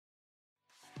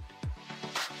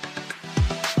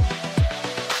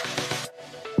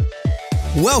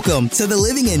Welcome to the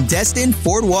Living in Destin,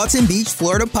 Fort Walton Beach,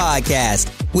 Florida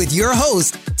podcast with your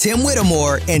hosts, Tim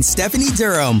Whittemore and Stephanie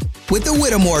Durham with the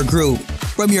Whittemore Group.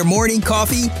 From your morning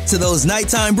coffee to those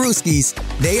nighttime brewskis,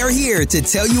 they are here to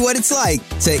tell you what it's like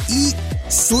to eat,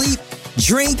 sleep,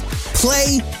 drink,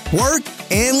 play, work,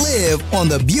 and live on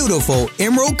the beautiful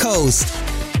Emerald Coast.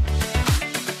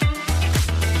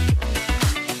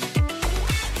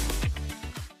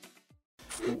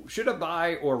 Should I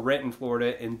buy or rent in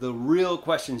Florida? And the real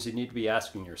questions you need to be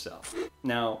asking yourself.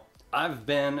 Now, I've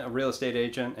been a real estate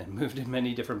agent and moved in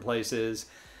many different places.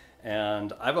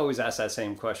 And I've always asked that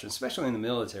same question, especially in the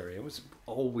military. It was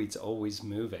always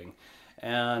moving.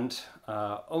 And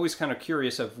always kind of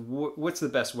curious of what's the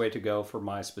best way to go for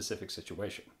my specific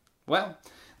situation. Well,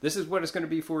 this is what it's going to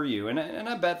be for you. And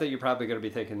I bet that you're probably going to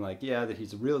be thinking like, yeah, that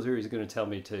he's a realtor, he's going to tell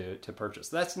me to purchase.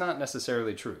 That's not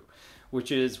necessarily true,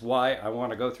 which is why I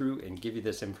want to go through and give you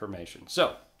this information.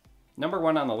 So, number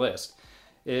one on the list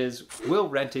is, will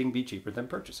renting be cheaper than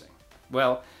purchasing?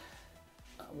 Well,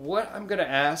 what I'm going to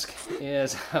ask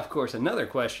is, of course, another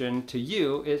question to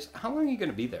you is, how long are you going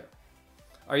to be there?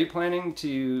 Are you planning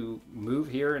to move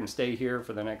here and stay here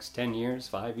for the next 10 years,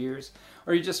 5 years?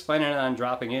 Or are you just planning on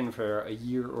dropping in for a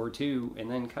year or two and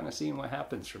then kind of seeing what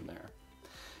happens from there?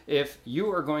 If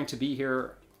you are going to be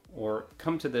here or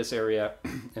come to this area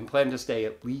and plan to stay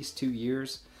at least 2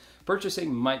 years,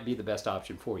 purchasing might be the best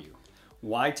option for you.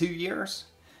 Why 2 years?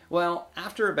 Well,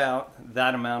 after about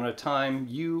that amount of time,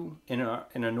 you, in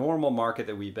a normal market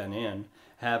that we've been in,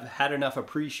 have had enough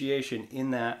appreciation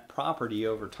in that property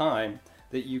over time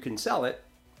that you can sell it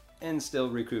and still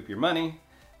recoup your money,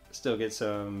 still get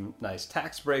some nice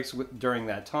tax breaks during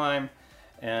that time,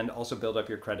 and also build up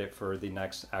your credit for the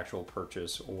next actual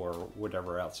purchase or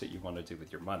whatever else that you want to do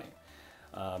with your money.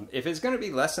 If it's going to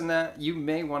be less than that, you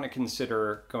may want to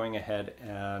consider going ahead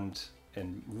and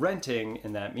renting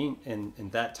in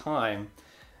that time,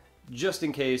 just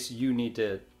in case you need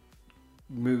to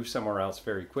move somewhere else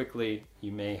very quickly.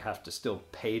 You may have to still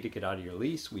pay to get out of your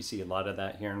lease. We see a lot of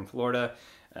that here in Florida,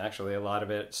 actually a lot of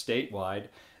it statewide,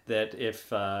 that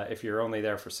if you're only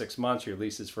there for 6 months, your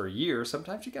lease is for a year,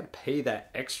 sometimes you got to pay that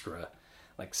extra,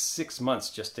 like 6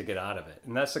 months just to get out of it.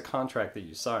 And that's the contract that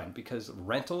you sign, because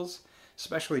rentals,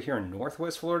 especially here in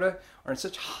Northwest Florida, are in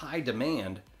such high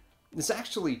demand. It's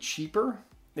actually cheaper,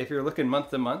 if you're looking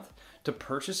month to month, to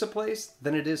purchase a place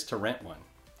than it is to rent one.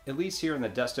 At least here in the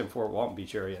Destin, Fort Walton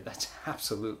Beach area, that's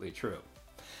absolutely true.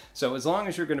 So as long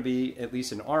as you're going to be at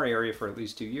least in our area for at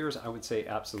least 2 years, I would say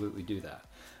absolutely do that.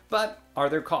 But are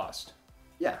there costs?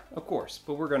 Yeah, of course.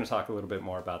 But we're going to talk a little bit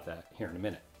more about that here in a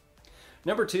minute.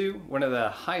 Number two, one of the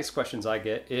highest questions I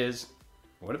get is,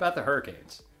 what about the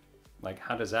hurricanes? Like,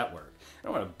 how does that work? I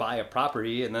don't want to buy a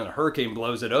property and then a hurricane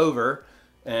blows it over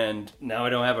and now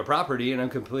I don't have a property and I'm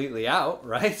completely out,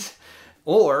 right?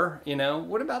 Or,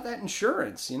 what about that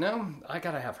insurance? I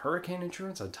got to have hurricane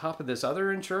insurance on top of this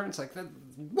other insurance? Like, that,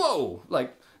 whoa,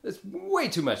 like, that's way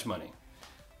too much money.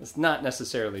 That's not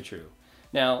necessarily true.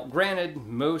 Now, granted,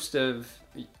 most of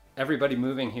everybody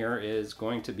moving here is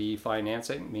going to be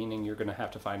financing, meaning you're going to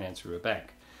have to finance through a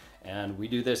bank. And we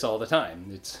do this all the time.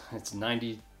 It's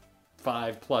 95+%.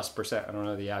 I don't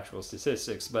know the actual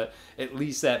statistics, but at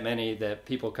least that many that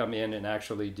people come in and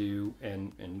actually do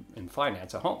and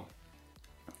finance a home.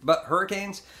 But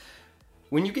hurricanes,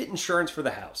 when you get insurance for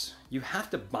the house, you have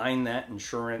to bind that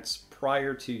insurance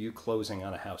prior to you closing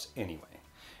on a house anyway.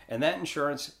 And that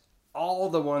insurance, all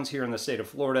the ones here in the state of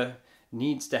Florida,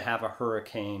 needs to have a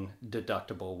hurricane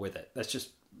deductible with it. That's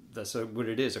what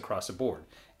it is across the board.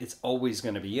 It's always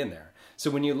going to be in there.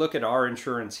 So when you look at our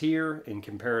insurance here in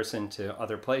comparison to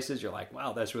other places, you're like,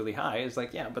 wow, that's really high. It's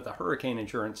like, yeah, but the hurricane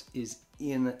insurance is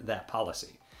in that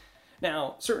policy.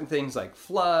 Now, certain things like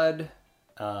flood,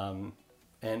 and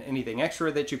anything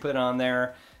extra that you put on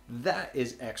there, that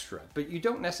is extra. But you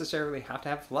don't necessarily have to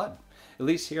have flood. At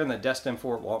least here in the Destin,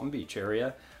 Fort Walton Beach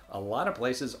area, a lot of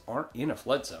places aren't in a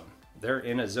flood zone. They're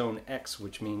in a zone X,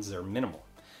 which means they're minimal.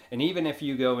 And even if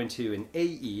you go into an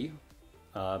AE,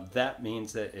 that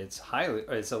means that it's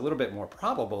a little bit more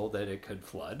probable that it could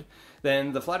flood.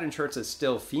 Then the flood insurance is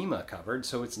still FEMA covered,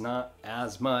 so it's not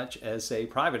as much as, say,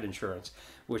 private insurance,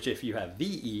 which if you have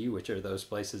VE, which are those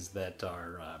places that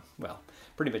are,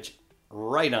 pretty much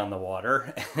right on the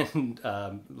water and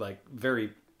like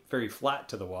very, very flat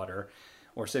to the water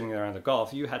or sitting there on the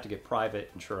Gulf, you have to get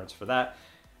private insurance for that.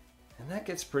 And that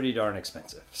gets pretty darn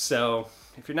expensive. So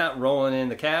if you're not rolling in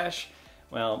the cash,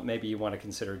 well, maybe you want to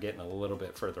consider getting a little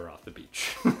bit further off the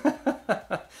beach.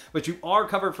 But you are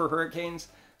covered for hurricanes,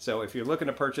 so if you're looking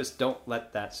to purchase, don't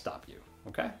let that stop you,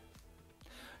 okay?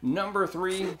 Number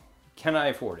 3, Can I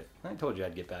afford it? I told you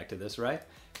I'd get back to this, right?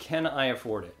 Can I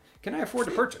afford it? Can I afford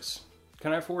to purchase?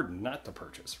 Can I afford not to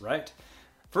purchase, right?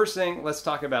 First thing, let's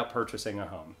talk about purchasing a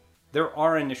home. There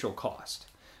are initial costs.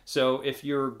 So if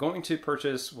you're going to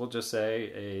purchase, we'll just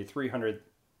say a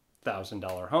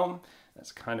 $300,000 home,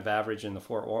 that's kind of average in the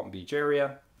Fort Walton Beach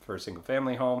area for a single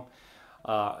family home.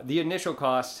 The initial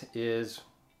cost is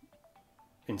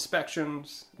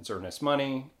inspections, it's earnest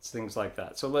money, it's things like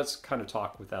that. So let's kind of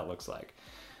talk what that looks like.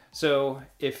 So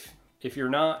if you're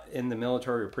not in the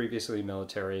military or previously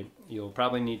military, you'll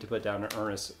probably need to put down an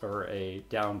earnest or a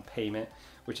down payment,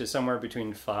 which is somewhere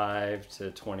between 5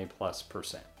 to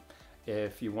 20+%.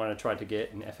 If you want to try to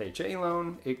get an FHA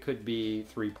loan, it could be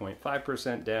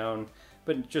 3.5% down,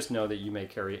 but just know that you may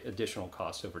carry additional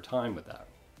costs over time with that.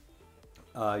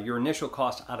 Your initial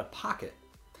cost out of pocket,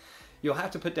 you'll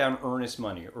have to put down earnest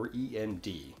money, or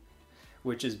EMD,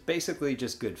 which is basically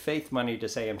just good faith money to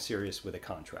say I'm serious with a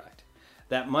contract.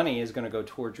 That money is going to go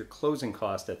towards your closing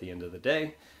cost at the end of the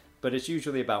day, but it's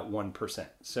usually about 1%.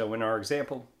 So in our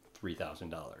example,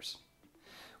 $3,000.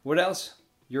 What else?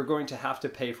 You're going to have to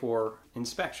pay for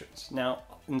inspections. Now,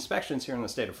 inspections here in the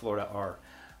state of Florida are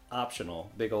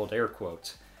optional, big old air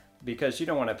quotes, because you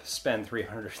don't want to spend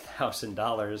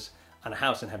 $300,000 on a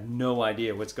house and have no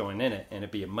idea what's going in it and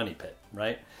it be a money pit,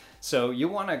 right? So you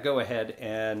want to go ahead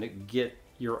and get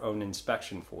your own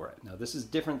inspection for it. Now, this is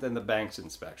different than the bank's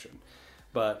inspection,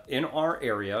 but in our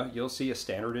area, you'll see a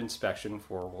standard inspection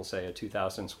for, we'll say, a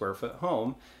 2,000 square foot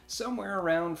home, somewhere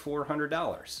around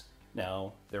 $400.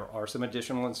 Now, there are some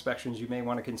additional inspections you may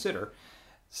want to consider,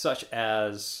 such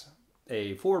as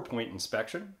a 4-point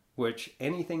inspection, which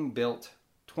anything built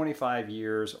 25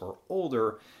 years or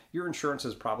older, your insurance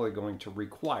is probably going to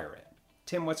require it.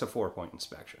 Tim, what's a 4-point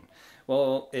inspection?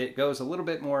 Well, it goes a little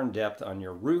bit more in depth on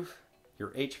your roof, your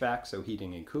HVAC, so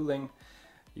heating and cooling,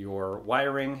 your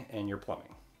wiring, and your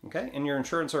plumbing. Okay, and your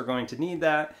insurance are going to need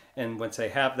that, and once they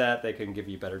have that, they can give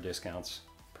you better discounts,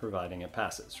 providing it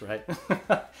passes, right?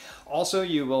 Also,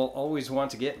 you will always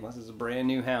want to get, unless it's a brand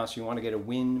new house, you want to get a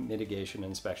wind mitigation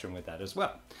inspection with that as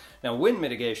well. Now, wind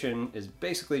mitigation is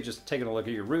basically just taking a look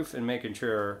at your roof and making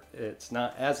sure it's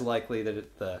not as likely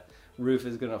that the roof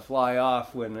is going to fly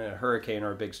off when a hurricane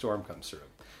or a big storm comes through.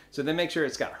 So they make sure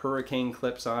it's got hurricane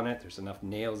clips on it, there's enough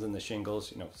nails in the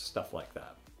shingles, stuff like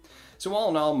that. So all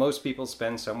in all, most people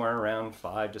spend somewhere around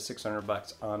 $500 to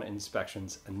 $600 on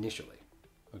inspections initially.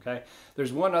 Okay,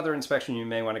 there's one other inspection you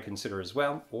may want to consider as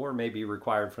well, or may be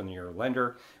required from your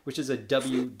lender, which is a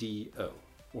WDO,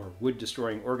 or wood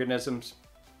destroying organisms,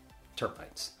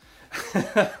 termites.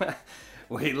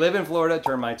 We live in Florida,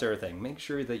 termites are a thing. Make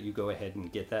sure that you go ahead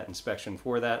and get that inspection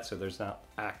for that so there's not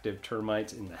active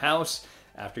termites in the house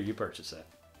after you purchase it.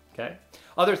 Okay.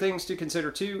 Other things to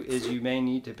consider too is you may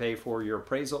need to pay for your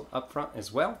appraisal up front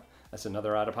as well. That's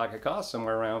another out-of-pocket cost,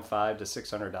 somewhere around $500 to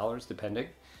 $600 depending.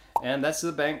 And that's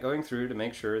the bank going through to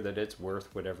make sure that it's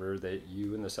worth whatever that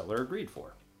you and the seller agreed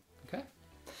for. Okay?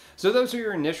 So those are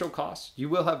your initial costs. You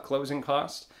will have closing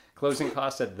costs. Closing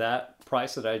costs at that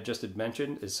price that I just had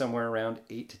mentioned is somewhere around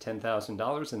 $8,000 to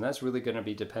 $10,000, and that's really going to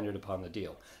be dependent upon the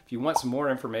deal. If you want some more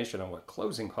information on what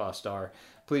closing costs are,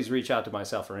 please reach out to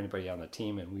myself or anybody on the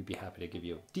team, and we'd be happy to give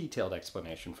you a detailed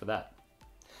explanation for that.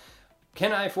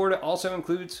 Can I afford it also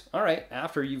includes, all right,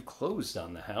 after you've closed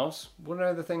on the house, what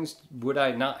other things would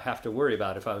I not have to worry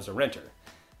about if I was a renter?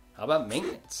 How about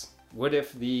maintenance? What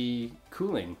if the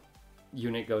cooling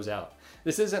unit goes out?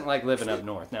 This isn't like living up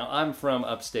north. Now, I'm from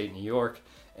upstate New York,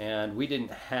 and we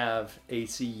didn't have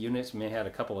AC units. We may have had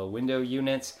a couple of window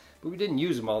units, but we didn't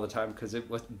use them all the time because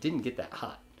it didn't get that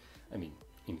hot. I mean,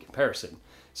 in comparison.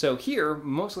 So here,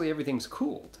 mostly everything's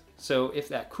cooled. So if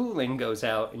that cooling goes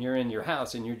out and you're in your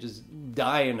house and you're just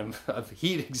dying of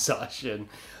heat exhaustion,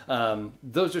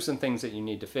 those are some things that you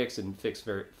need to fix and fix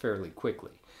fairly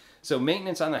quickly. So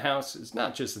maintenance on the house is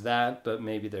not just that, but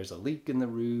maybe there's a leak in the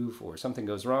roof or something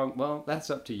goes wrong. Well,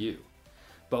 that's up to you.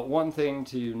 But one thing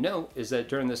to note is that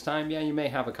during this time, you may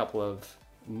have a couple of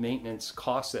maintenance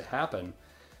costs that happen,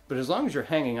 but as long as you're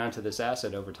hanging on to this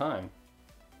asset over time,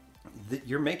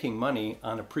 you're making money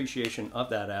on appreciation of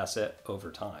that asset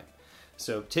over time.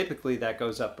 So typically that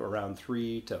goes up around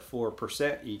 3 to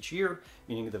 4% each year,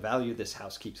 meaning the value of this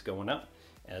house keeps going up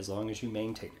as long as you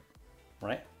maintain it,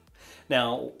 right?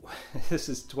 Now, this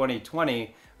is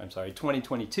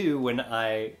 2022 when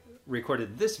I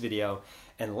recorded this video,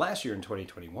 and last year in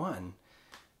 2021,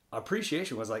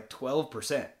 appreciation was like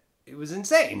 12%. It was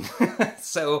insane.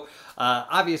 So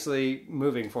obviously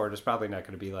moving forward is probably not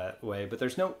going to be that way, but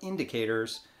there's no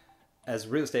indicators as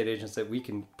real estate agents that we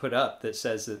can put up that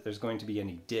says that there's going to be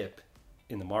any dip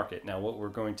in the market. Now, what we're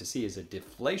going to see is a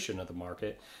deflation of the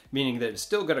market, meaning that it's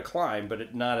still going to climb,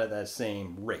 but not at that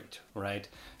same rate, right?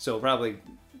 So probably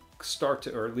start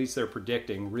to, or at least they're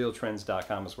predicting,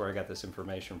 realtrends.com is where I got this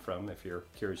information from. If you're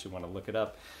curious, you want to look it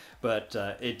up. But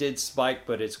it did spike,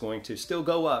 but it's going to still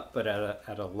go up, but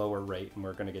at a lower rate. And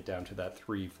we're going to get down to that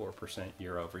 3-4%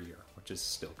 year over year, which is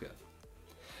still good.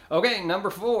 Okay,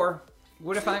 number 4.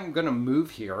 What if I'm going to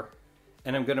move here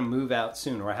and I'm going to move out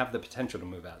soon, or I have the potential to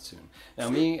move out soon?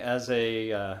 Now, me as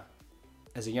a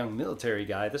young military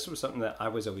guy, this was something that I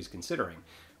was always considering.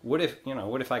 What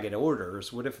if I get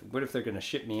orders? What if they're going to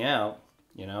ship me out?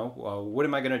 Well, what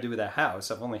am I going to do with that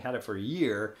house? I've only had it for a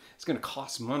year. It's going to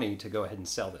cost money to go ahead and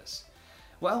sell this.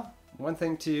 Well, one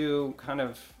thing to kind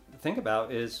of think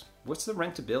about is, what's the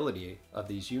rentability of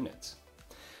these units?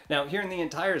 Now, here in the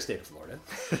entire state of Florida,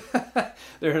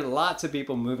 there are lots of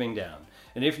people moving down.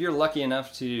 And if you're lucky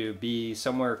enough to be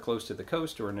somewhere close to the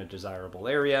coast or in a desirable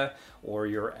area, or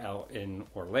you're out in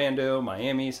Orlando,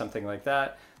 Miami, something like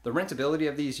that, the rentability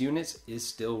of these units is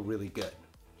still really good.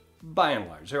 By and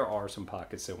large, there are some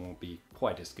pockets that won't be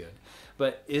quite as good.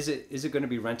 But is it going to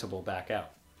be rentable back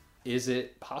out? Is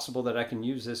it possible that I can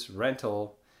use this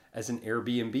rental as an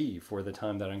Airbnb for the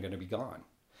time that I'm going to be gone?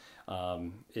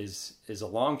 Is a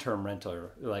long-term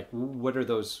renter, like, what are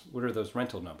those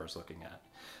rental numbers looking at?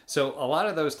 So a lot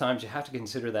of those times you have to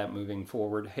consider that moving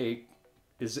forward. Hey,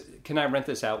 can I rent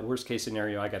this out? Worst case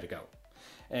scenario, I got to go.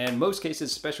 And most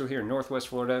cases, especially here in Northwest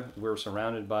Florida, we're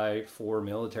surrounded by 4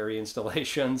 military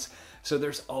installations. So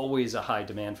there's always a high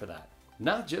demand for that.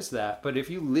 Not just that, but if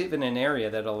you live in an area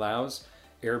that allows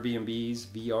Airbnbs,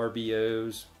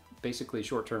 VRBOs, basically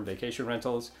short-term vacation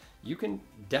rentals, you can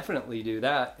definitely do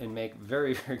that and make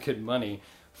very, very good money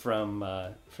from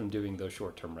doing those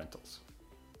short-term rentals.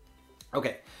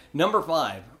 Okay, number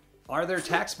 5, are there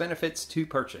tax benefits to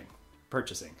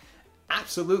purchasing?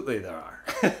 Absolutely there are.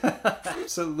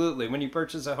 Absolutely. When you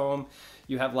purchase a home,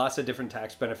 you have lots of different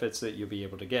tax benefits that you'll be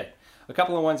able to get. A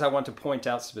couple of ones I want to point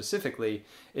out specifically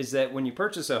is that when you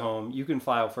purchase a home, you can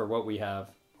file for what we have,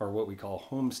 or what we call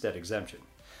homestead exemption.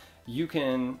 You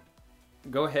can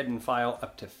go ahead and file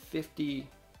up to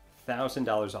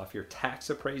 $50,000 off your tax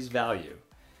appraised value,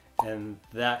 and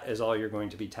that is all you're going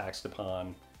to be taxed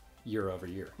upon year over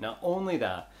year. Not only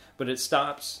that, but it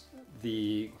stops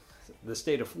the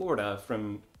state of Florida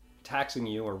from taxing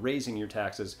you or raising your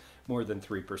taxes more than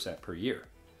 3% per year.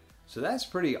 So that's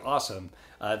pretty awesome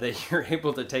that you're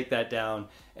able to take that down,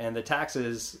 and the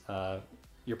taxes,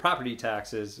 your property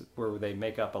taxes, where they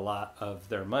make up a lot of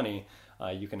their money,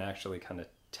 you can actually kind of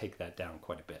take that down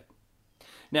quite a bit.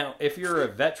 Now, if you're a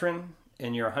veteran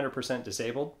and you're 100%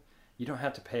 disabled, you don't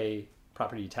have to pay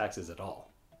property taxes at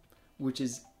all, which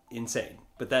is insane.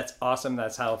 But that's awesome.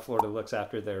 That's how Florida looks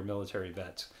after their military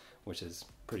vets, which is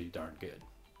pretty darn good.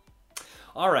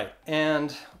 All right,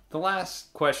 and the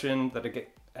last question that I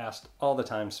get asked all the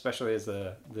time, especially as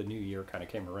the new year kind of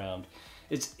came around,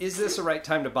 is this the right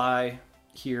time to buy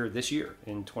here this year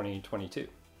in 2022?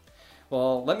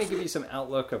 Well, let me give you some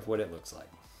outlook of what it looks like.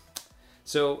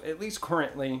 So at least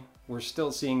currently, we're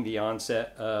still seeing the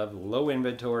onset of low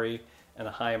inventory and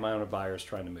a high amount of buyers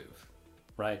trying to move,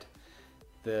 right?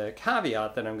 The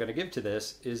caveat that I'm going to give to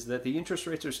this is that the interest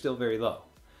rates are still very low,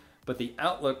 but the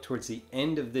outlook towards the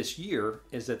end of this year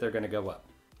is that they're going to go up.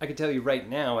 I can tell you right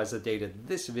now, as the date of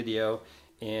this video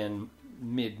in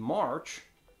mid-March,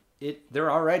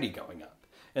 they're already going up,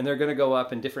 and they're going to go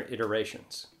up in different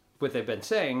iterations. What they've been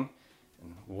saying,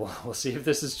 and we'll see if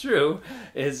this is true,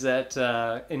 is that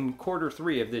in quarter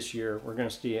 3 of this year, we're going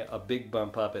to see a big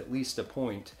bump up, at least a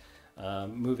point,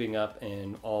 moving up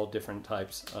in all different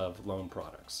types of loan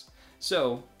products.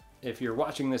 So if you're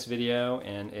watching this video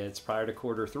and it's prior to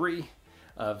quarter 3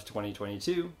 of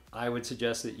 2022, I would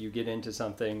suggest that you get into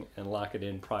something and lock it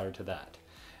in prior to that.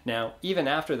 Now, even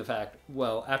after the fact,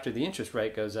 well, after the interest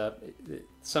rate goes up,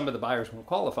 some of the buyers won't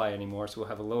qualify anymore, so we'll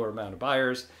have a lower amount of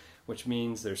buyers, which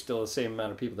means there's still the same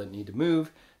amount of people that need to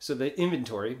move. So the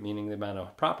inventory, meaning the amount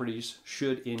of properties,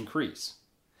 should increase.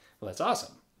 Well, that's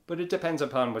awesome, but it depends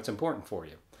upon what's important for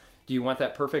you. Do you want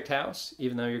that perfect house,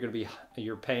 even though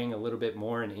you're paying a little bit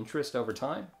more in interest over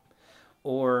time?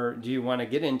 Or do you want to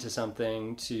get into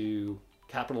something to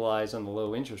capitalize on the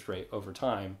low interest rate over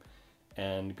time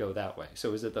and go that way?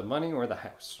 So is it the money or the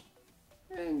house?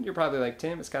 And you're probably like,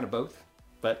 Tim, it's kind of both.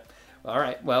 But all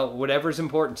right, well, whatever's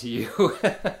important to you,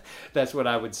 that's what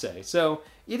I would say. So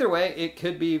either way, it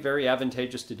could be very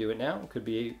advantageous to do it now. It could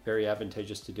be very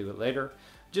advantageous to do it later.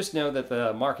 Just know that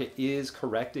the market is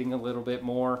correcting a little bit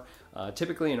more.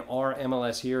 Typically in our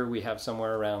MLS here, we have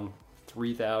somewhere around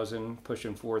 3,000,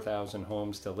 pushing 4,000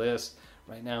 homes to list.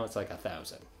 Right now it's like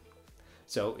 1,000.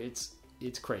 So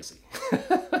it's crazy.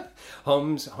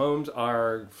 Homes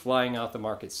are flying out the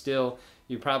market still.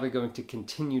 You're probably going to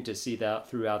continue to see that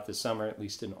throughout the summer, at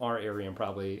least in our area and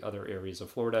probably other areas of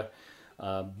Florida.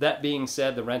 That being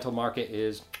said, the rental market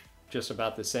is just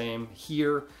about the same.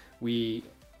 Here, we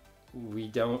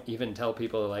don't even tell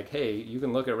people like, hey, you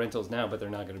can look at rentals now, but they're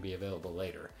not going to be available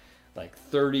later. Like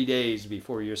 30 days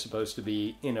before you're supposed to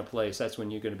be in a place, that's when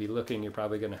you're going to be looking. You're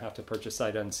probably going to have to purchase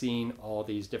sight unseen, all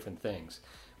these different things.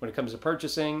 When it comes to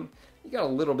purchasing, you got a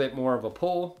little bit more of a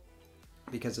pull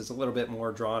because it's a little bit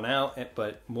more drawn out,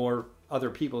 but more other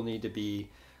people need to be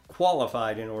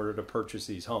qualified in order to purchase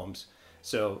these homes.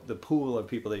 So the pool of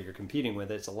people that you're competing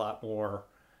with, it's a lot more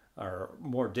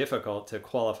difficult to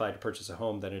qualify to purchase a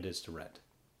home than it is to rent.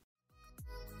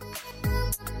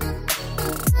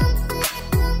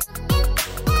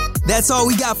 That's all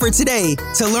we got for today.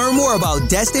 To learn more about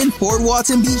Destin, Fort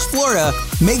Walton Beach, Florida,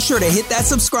 make sure to hit that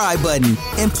subscribe button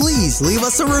and please leave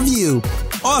us a review.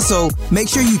 Also, make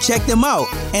sure you check them out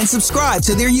and subscribe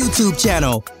to their YouTube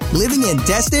channel, Living in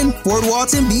Destin, Fort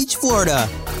Walton Beach, Florida.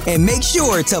 And make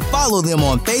sure to follow them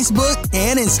on Facebook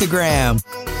and Instagram.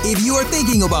 If you are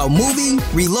thinking about moving,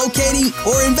 relocating,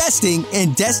 or investing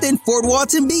in Destin, Fort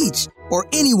Walton Beach, or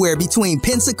anywhere between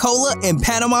Pensacola and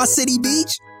Panama City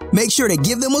Beach, make sure to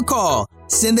give them a call,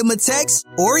 send them a text,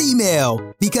 or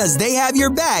email because they have your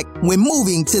back when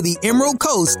moving to the Emerald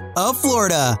Coast of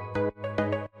Florida.